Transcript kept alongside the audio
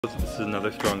This is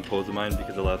another strong pose of mine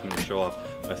because it allows me to show off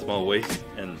my small waist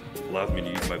and allows me to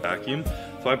use my vacuum.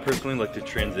 So I personally like to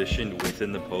transition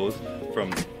within the pose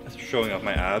from showing off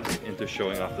my abs into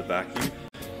showing off the vacuum.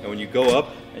 And when you go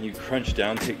up and you crunch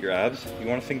down to hit your abs, you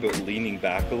want to think about leaning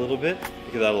back a little bit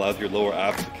because that allows your lower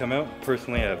abs to come out.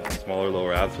 Personally, I have smaller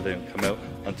lower abs, so they don't come out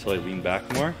until I lean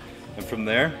back more. And from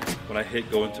there, when I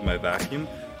go into my vacuum,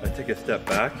 I take a step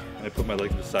back and I put my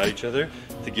legs beside each other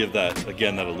to give that,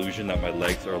 again, that illusion that my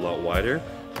legs are a lot wider.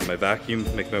 And my vacuum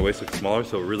makes my waist look smaller,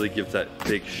 so it really gives that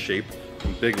big shape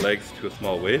from big legs to a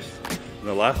small waist. And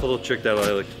the last little trick that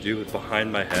I like to do is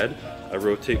behind my head, I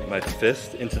rotate my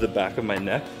fist into the back of my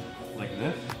neck, like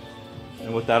this.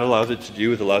 And what that allows it to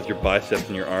do is allows your biceps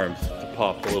and your arms to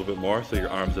pop a little bit more, so your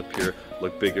arms up here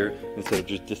look bigger instead of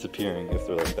just disappearing if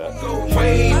they're like that. Go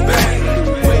way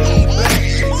back, way back,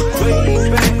 way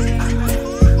back.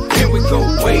 Here we go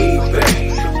way back,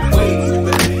 way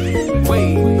back,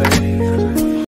 way back.